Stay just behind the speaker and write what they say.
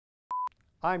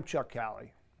I'm Chuck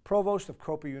Cali, Provost of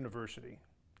COPA University,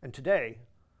 and today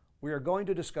we are going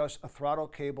to discuss a throttle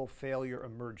cable failure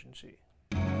emergency.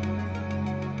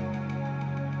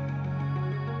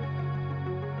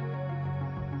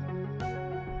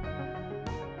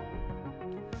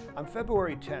 On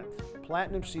February 10th,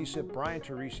 Platinum CSIP Brian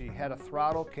Turrisi had a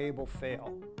throttle cable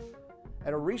fail.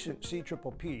 At a recent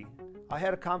CPPP, I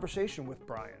had a conversation with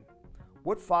Brian.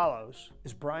 What follows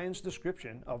is Brian's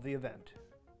description of the event.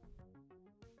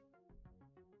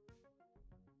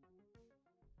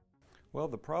 Well,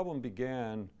 the problem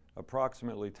began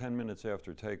approximately 10 minutes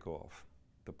after takeoff.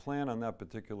 The plan on that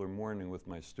particular morning with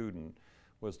my student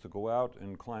was to go out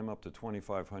and climb up to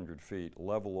 2,500 feet,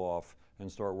 level off,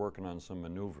 and start working on some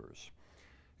maneuvers.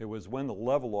 It was when the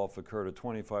level off occurred at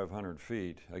 2,500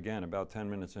 feet, again about 10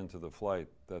 minutes into the flight,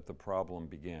 that the problem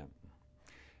began.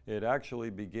 It actually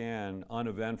began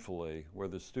uneventfully, where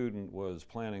the student was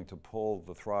planning to pull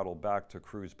the throttle back to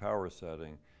cruise power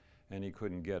setting, and he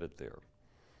couldn't get it there.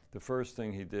 The first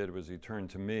thing he did was he turned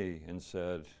to me and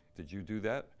said, "Did you do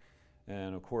that?"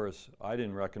 And of course, I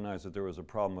didn't recognize that there was a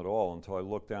problem at all until I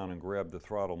looked down and grabbed the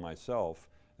throttle myself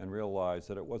and realized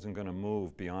that it wasn't going to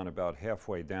move beyond about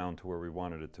halfway down to where we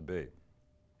wanted it to be.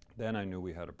 Then I knew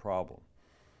we had a problem.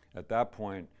 At that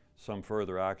point, some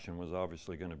further action was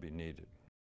obviously going to be needed.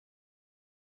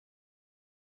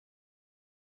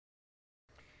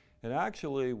 It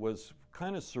actually was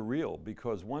kind of surreal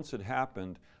because once it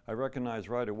happened, I recognized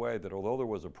right away that although there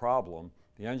was a problem,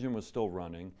 the engine was still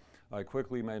running. I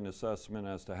quickly made an assessment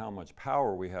as to how much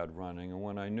power we had running, and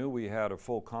when I knew we had a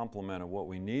full complement of what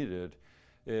we needed,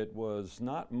 it was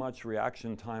not much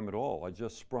reaction time at all. I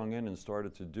just sprung in and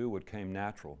started to do what came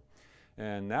natural.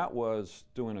 And that was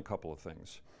doing a couple of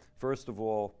things. First of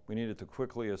all, we needed to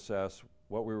quickly assess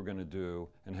what we were going to do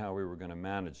and how we were going to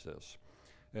manage this.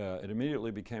 It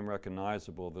immediately became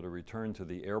recognizable that a return to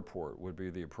the airport would be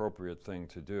the appropriate thing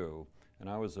to do. And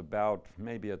I was about,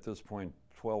 maybe at this point,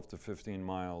 12 to 15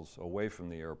 miles away from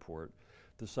the airport.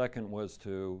 The second was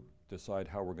to decide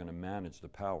how we're going to manage the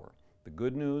power. The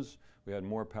good news, we had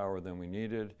more power than we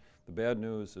needed. The bad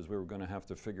news is we were going to have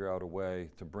to figure out a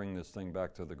way to bring this thing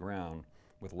back to the ground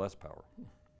with less power.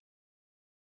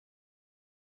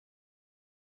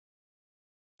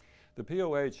 The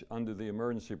POH under the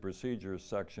emergency procedures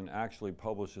section actually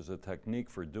publishes a technique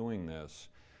for doing this,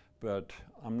 but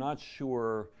I'm not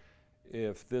sure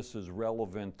if this is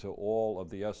relevant to all of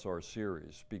the SR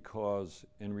series, because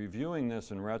in reviewing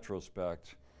this in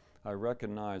retrospect, I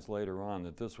recognized later on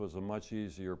that this was a much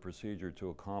easier procedure to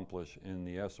accomplish in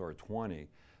the SR20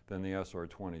 than the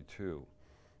SR22.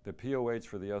 The POH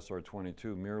for the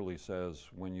SR22 merely says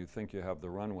when you think you have the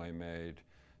runway made,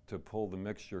 to pull the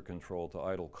mixture control to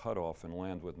idle cutoff and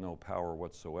land with no power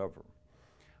whatsoever.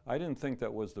 I didn't think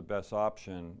that was the best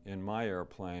option in my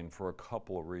airplane for a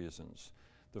couple of reasons.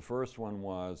 The first one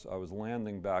was I was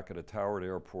landing back at a towered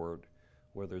airport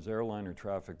where there's airliner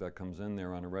traffic that comes in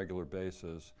there on a regular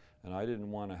basis, and I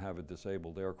didn't want to have a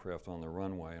disabled aircraft on the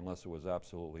runway unless it was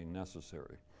absolutely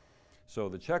necessary. So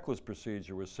the checklist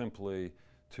procedure was simply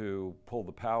to pull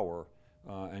the power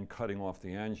and cutting off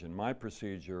the engine. My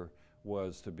procedure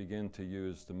was to begin to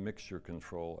use the mixture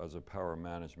control as a power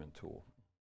management tool.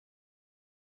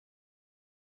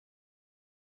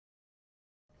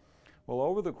 Well,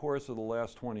 over the course of the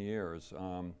last 20 years,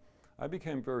 I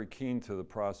became very keen to the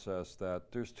process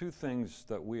that there's two things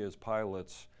that we as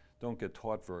pilots don't get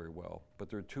taught very well, but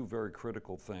they're two very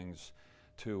critical things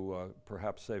to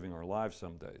perhaps saving our lives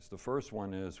some days. The first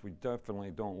one is we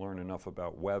definitely don't learn enough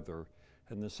about weather,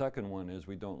 and the second one is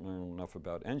we don't learn enough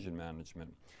about engine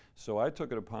management. So I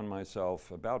took it upon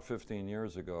myself about 15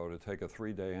 years ago to take a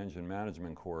 3-day engine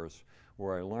management course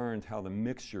where I learned how the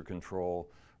mixture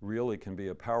control really can be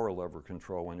a power lever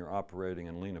control when you're operating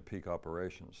in lean to peak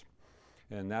operations.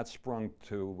 And that sprung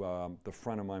to the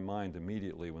front of my mind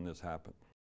immediately when this happened.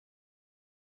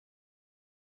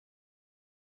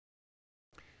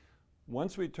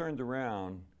 Once we turned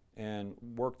around and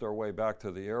worked our way back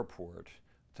to the airport,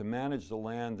 to manage the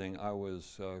landing, I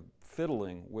was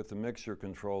fiddling with the mixture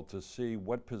control to see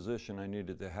what position I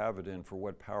needed to have it in for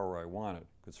what power I wanted.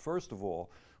 Because first of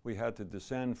all, we had to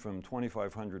descend from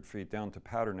 2,500 feet down to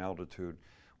pattern altitude,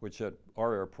 which at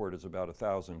our airport is about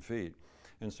 1,000 feet.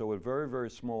 And so with very, very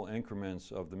small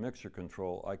increments of the mixture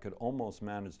control, I could almost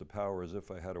manage the power as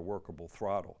if I had a workable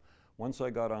throttle. Once I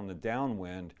got on the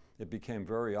downwind, it became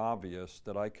very obvious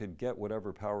that I could get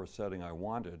whatever power setting I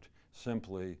wanted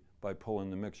simply by pulling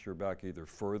the mixture back either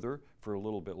further for a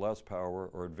little bit less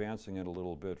power or advancing it a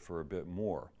little bit for a bit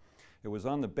more. It was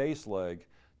on the base leg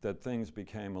that things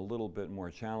became a little bit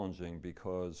more challenging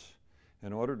because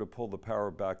In order to pull the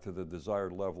power back to the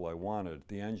desired level I wanted,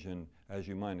 the engine, as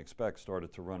you might expect,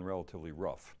 started to run relatively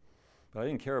rough. But I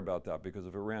didn't care about that, because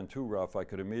if it ran too rough, I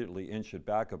could immediately inch it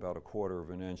back about 1/4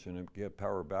 of an inch and get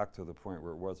power back to the point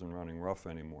where it wasn't running rough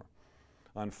anymore.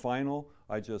 On final,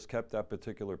 I just kept that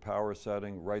particular power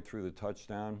setting right through the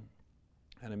touchdown.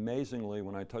 And amazingly,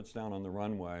 when I touched down on the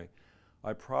runway,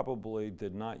 I probably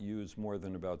did not use more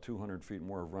than about 200 feet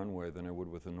more of runway than I would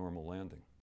with a normal landing.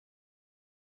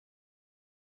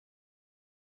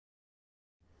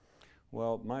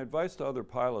 Well, my advice to other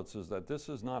pilots is that this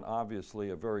is not obviously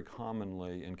a very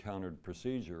commonly encountered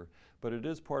procedure, but it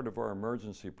is part of our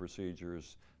emergency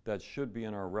procedures that should be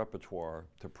in our repertoire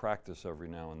to practice every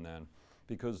now and then,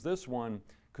 because this one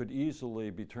could easily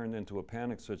be turned into a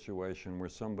panic situation where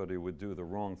somebody would do the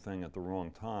wrong thing at the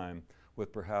wrong time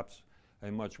with perhaps a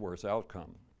much worse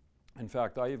outcome. In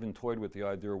fact, I even toyed with the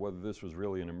idea of whether this was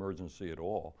really an emergency at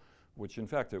all, which in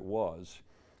fact it was.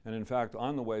 And in fact,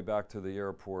 on the way back to the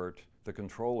airport, the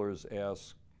controllers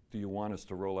asked, "Do you want us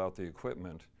to roll out the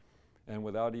equipment?" And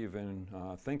without even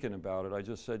thinking about it, I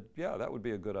just said, yeah, that would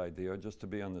be a good idea, just to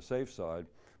be on the safe side.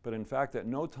 But in fact, at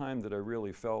no time did I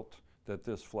really felt that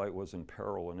this flight was in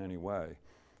peril in any way.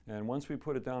 And once we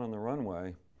put it down on the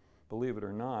runway, believe it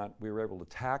or not, we were able to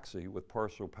taxi with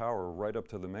partial power right up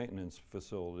to the maintenance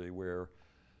facility, where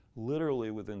literally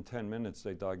within 10 minutes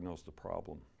they diagnosed the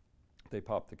problem. They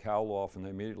popped the cowl off and they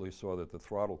immediately saw that the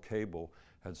throttle cable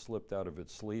had slipped out of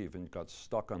its sleeve and got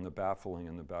stuck on the baffling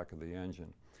in the back of the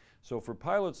engine. So for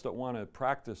pilots that want to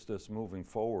practice this moving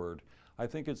forward, I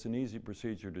think it's an easy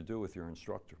procedure to do with your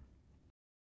instructor.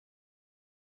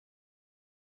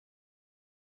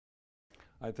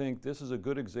 I think this is a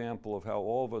good example of how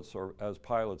all of us as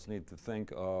pilots need to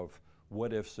think of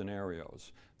what-if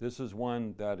scenarios. This is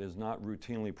one that is not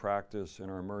routinely practiced in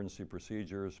our emergency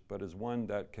procedures, but is one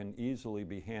that can easily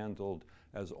be handled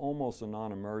as almost a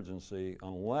non-emergency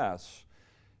unless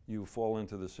you fall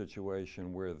into the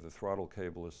situation where the throttle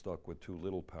cable is stuck with too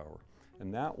little power.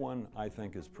 And that one, I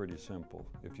think, is pretty simple.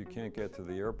 If you can't get to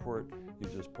the airport, you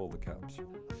just pull the caps.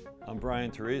 I'm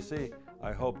Brian Turrisi.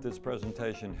 I hope this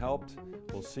presentation helped.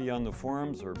 We'll see you on the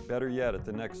forums, or better yet, at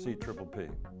the next CPPP.